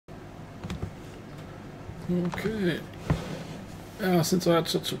Okay. Since I had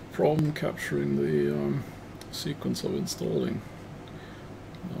such a problem capturing the sequence of installing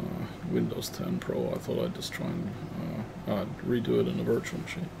Windows 10 Pro, I thought I'd just try and redo it in a virtual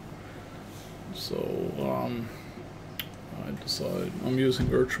machine. So I decided I'm using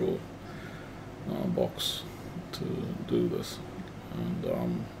VirtualBox to do this, and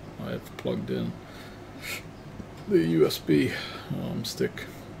I have plugged in the USB stick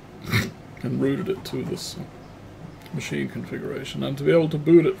and routed it to this machine configuration. And to be able to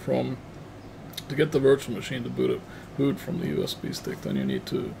boot it from, to get the virtual machine to boot from the USB stick, then you need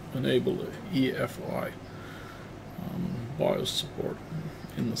to enable the EFI BIOS support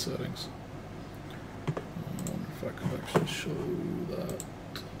in the settings. I wonder if I could actually show that.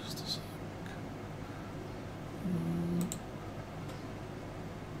 Just a sec.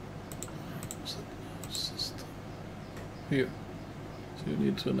 System. Here. So you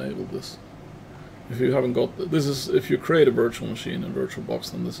need to enable this. If you haven't got this is if you create a virtual machine in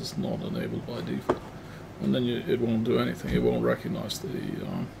VirtualBox, then this is not enabled by default, and then it won't do anything. It won't recognize the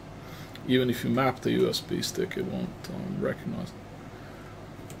even if you map the USB stick, it won't recognize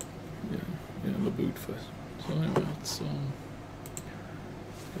in the boot phase. So anyway, let's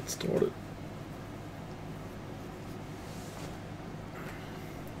get started.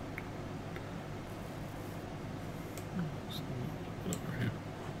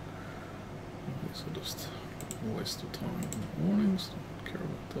 So just a waste of time in the mornings, don't care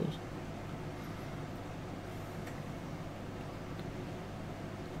about those.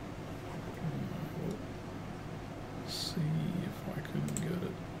 Let's see if I can get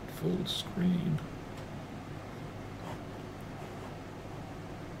it full screen.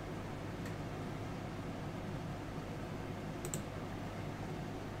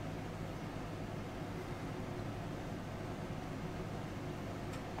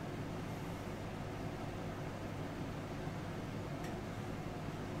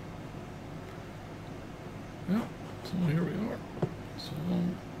 Yeah, so here we are. So,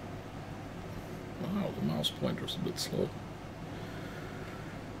 wow, the mouse pointer's a bit slow.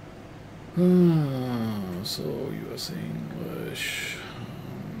 So, US English,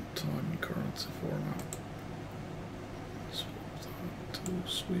 time and currency format. Swap that to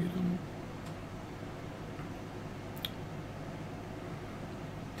Sweden.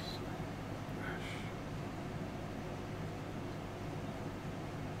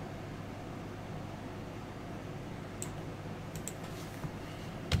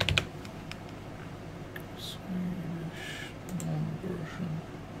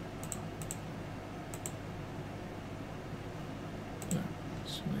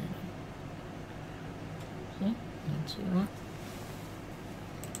 That's alright.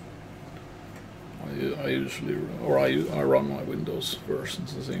 I usually, or I run my Windows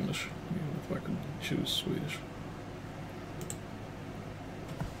versions as English, even if I could choose Swedish.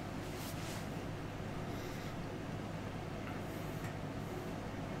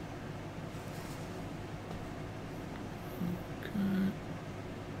 Okay.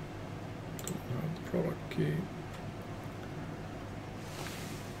 Don't have the product key.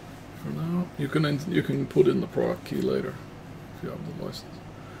 For now, you can put in the product key later if you have the license,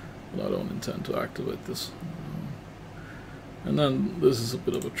 but I don't intend to activate this. And then this is a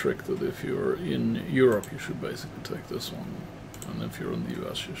bit of a trick that if you're in Europe, you should basically take this one, and if you're in the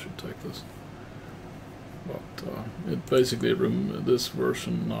US, you should take this. But it basically this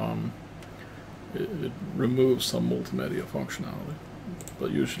version it removes some multimedia functionality,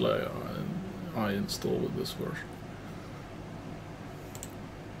 but usually I install with this version.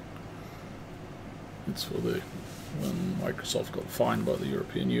 It's for when Microsoft got fined by the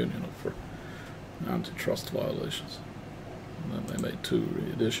European Union for antitrust violations. And then they made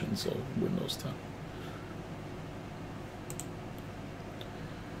 2 editions of Windows 10.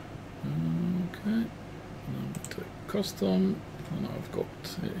 Okay, and then we take custom, and I've got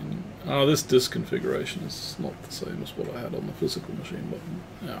this disk configuration is not the same as what I had on the physical machine, but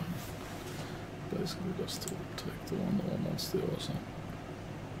yeah, basically just to take the one that wants the OSM.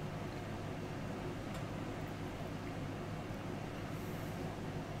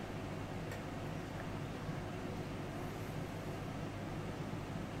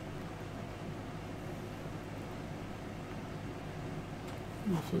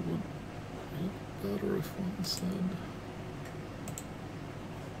 If it would look better if one said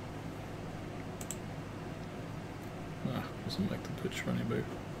doesn't make the picture any bigger.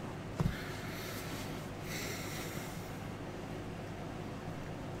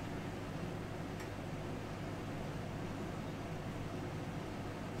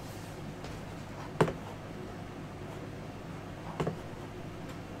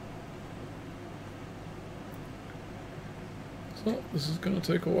 So this is going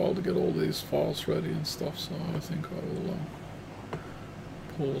to take a while to get all these files ready and stuff, so I think I will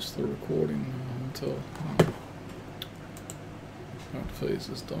pause the recording until that phase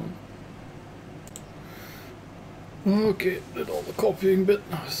is done. Okay, did all the copying bit,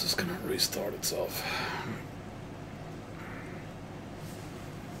 now it's just going to restart itself.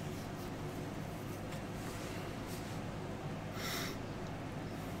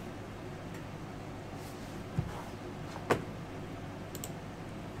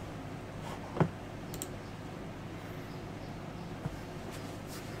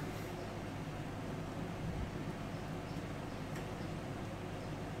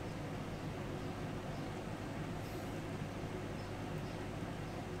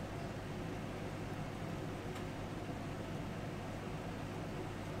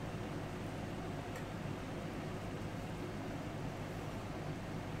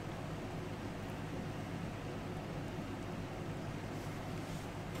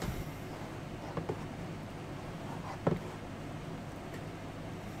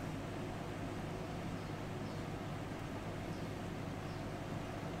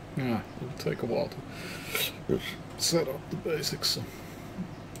 Yeah, it'll take a while to set up the basics, so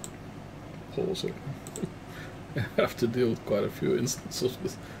pause it. I have to deal with quite a few instances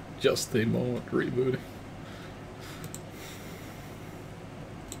with just a moment rebooting.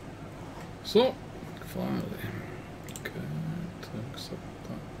 So, finally, okay, to accept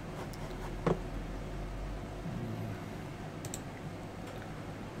that.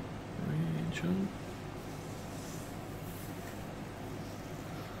 Region.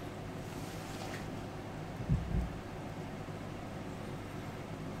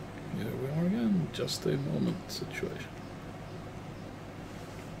 Here we are again, just a moment situation.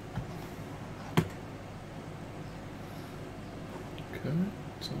 Okay,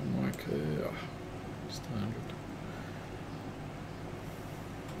 so like a standard.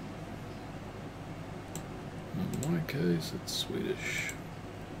 In my case, it's Swedish.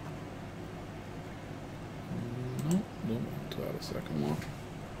 No, don't want to add a second one.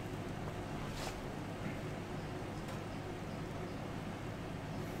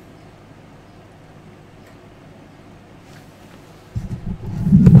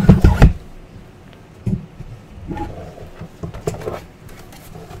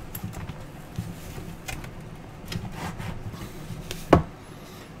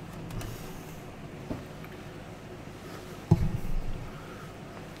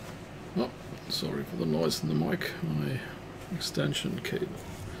 Sorry for the noise in the mic. My extension cable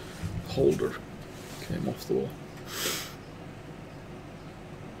holder came off the wall.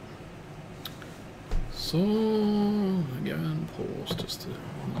 So again, pause just to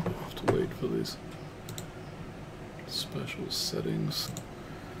not have to wait for these special settings.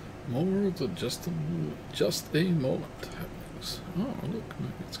 More than just a moment happenings. Oh look,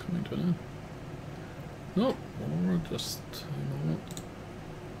 maybe it's coming to an end. No, more just a moment.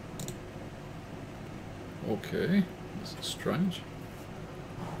 Okay, this is strange.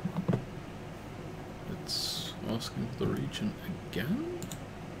 It's asking for the region again?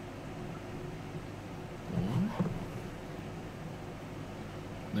 Why?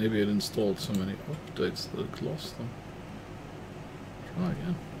 Maybe it installed so many updates that it lost them. Try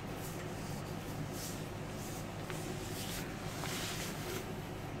again.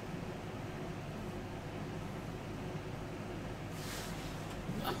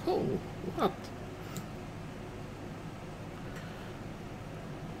 Oh, what?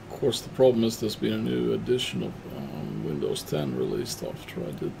 Of course, the problem is there's been a new edition of Windows 10 released after I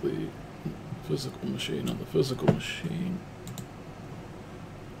did the physical machine. On the physical machine,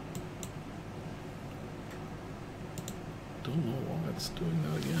 don't know why it's doing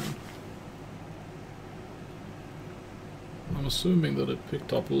that again. I'm assuming that it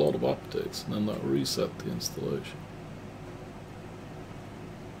picked up a lot of updates and then that reset the installation.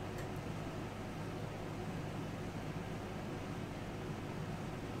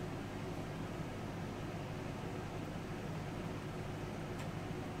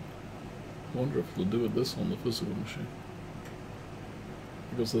 I wonder if it'll do this on the physical machine.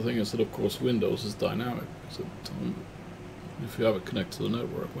 Because the thing is that, of course, Windows is dynamic. So if you have it connected to the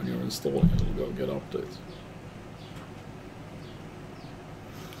network, when you're installing it, it'll go get updates.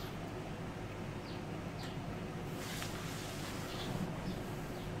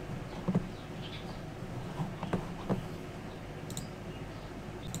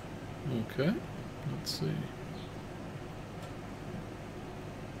 Okay, let's see.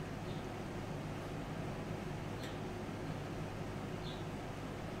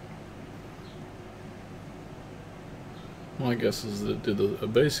 my guess is that it did a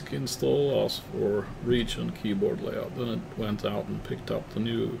basic install, asked for region, keyboard layout, then it went out and picked up the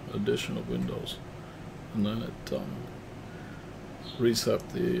new edition of Windows, and then it reset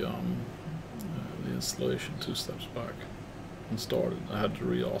the installation 2 steps back and started. I had to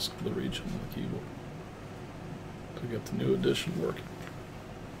re-ask for the region and the keyboard to get the new edition working.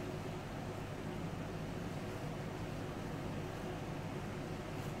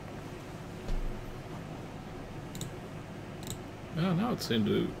 Yeah, now it seemed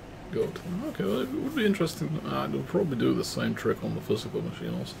to go to... Okay, well, it would be interesting. I'd probably do the same trick on the physical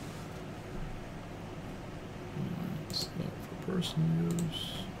machine also. It's not for personal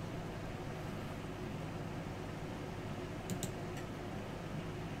use.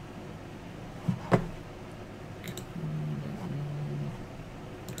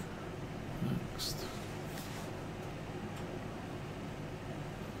 Next.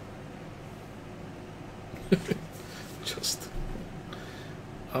 Just...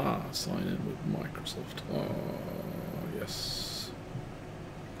 sign in with Microsoft. Yes.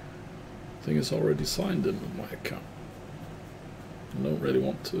 I think it's already signed in with my account. I don't really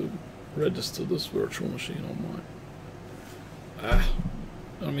want to register this virtual machine on mine.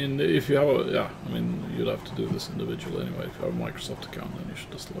 I mean, if you have a... Yeah, I mean, you'd have to do this individually anyway. If you have a Microsoft account, then you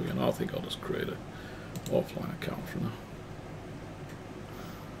should just log in. I think I'll just create an offline account for now.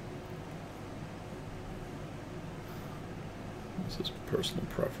 This is personal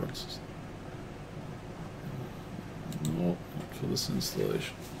preferences. No, not for this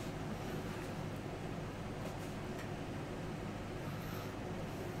installation.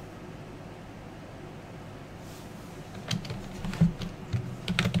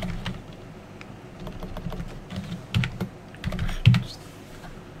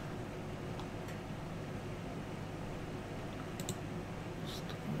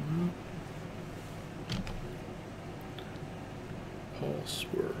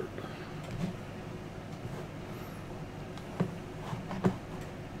 Password.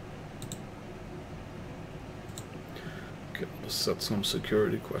 Okay, let's set some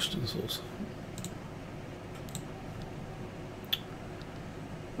security questions also.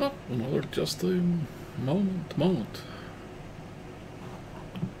 Oh, another just a moment.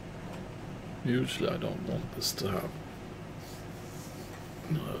 Usually I don't want this to have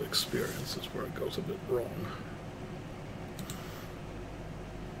experiences where it goes a bit wrong.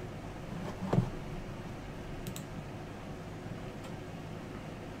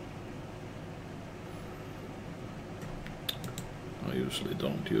 I usually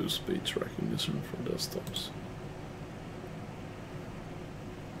don't use speech recognition for desktops.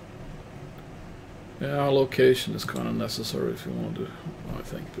 Yeah, location is kind of necessary if you want to, I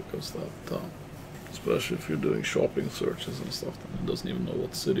think, because that, especially if you're doing shopping searches and stuff, then it doesn't even know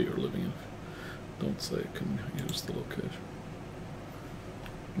what city you're living in. Don't say it can use the location.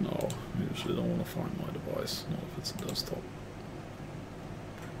 No, I usually don't want to find my device, not if it's a desktop.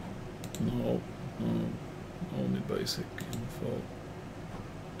 No, only basic info.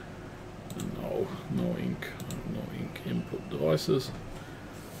 No, no ink input devices.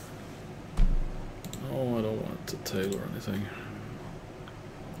 No, I don't want it to tailor anything.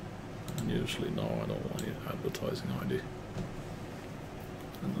 And usually, no, I don't want any advertising ID.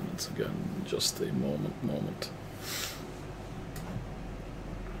 And then it's again just a moment.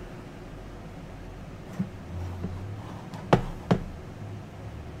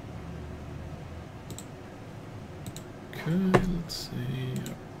 Okay, let's see.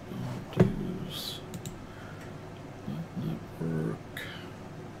 I'll use that network.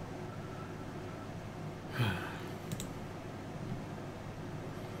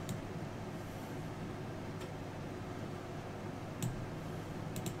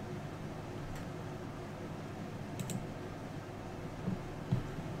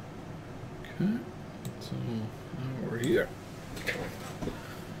 Okay, so now we're here.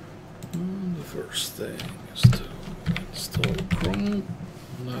 And the first thing is to install Chrome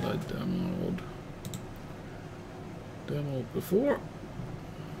that I demoed before.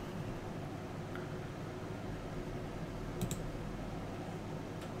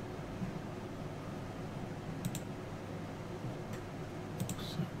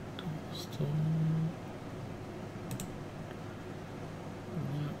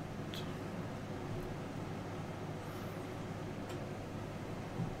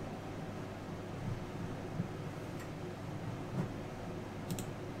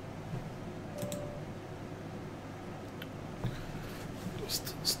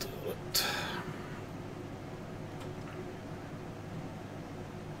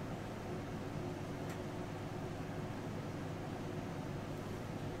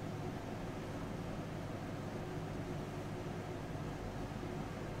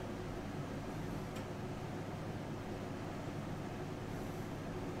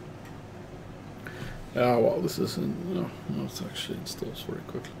 Yeah, well, this isn't, no, it actually installs very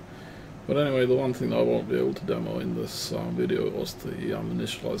quickly. But anyway, the one thing I won't be able to demo in this video was the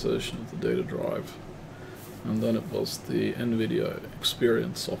initialization of the data drive. And then it was the NVIDIA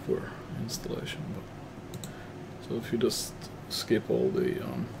Experience software installation. So if you just skip all the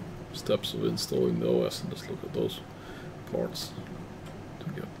steps of installing the OS and just look at those parts to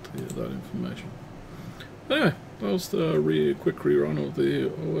get that information. Anyway, that was the quick rerun of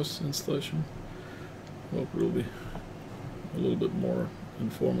the OS installation. Hope it will be a little bit more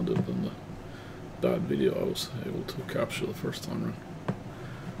informative than the bad video I was able to capture the first time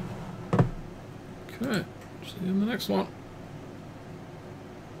around. Okay, see you in the next one.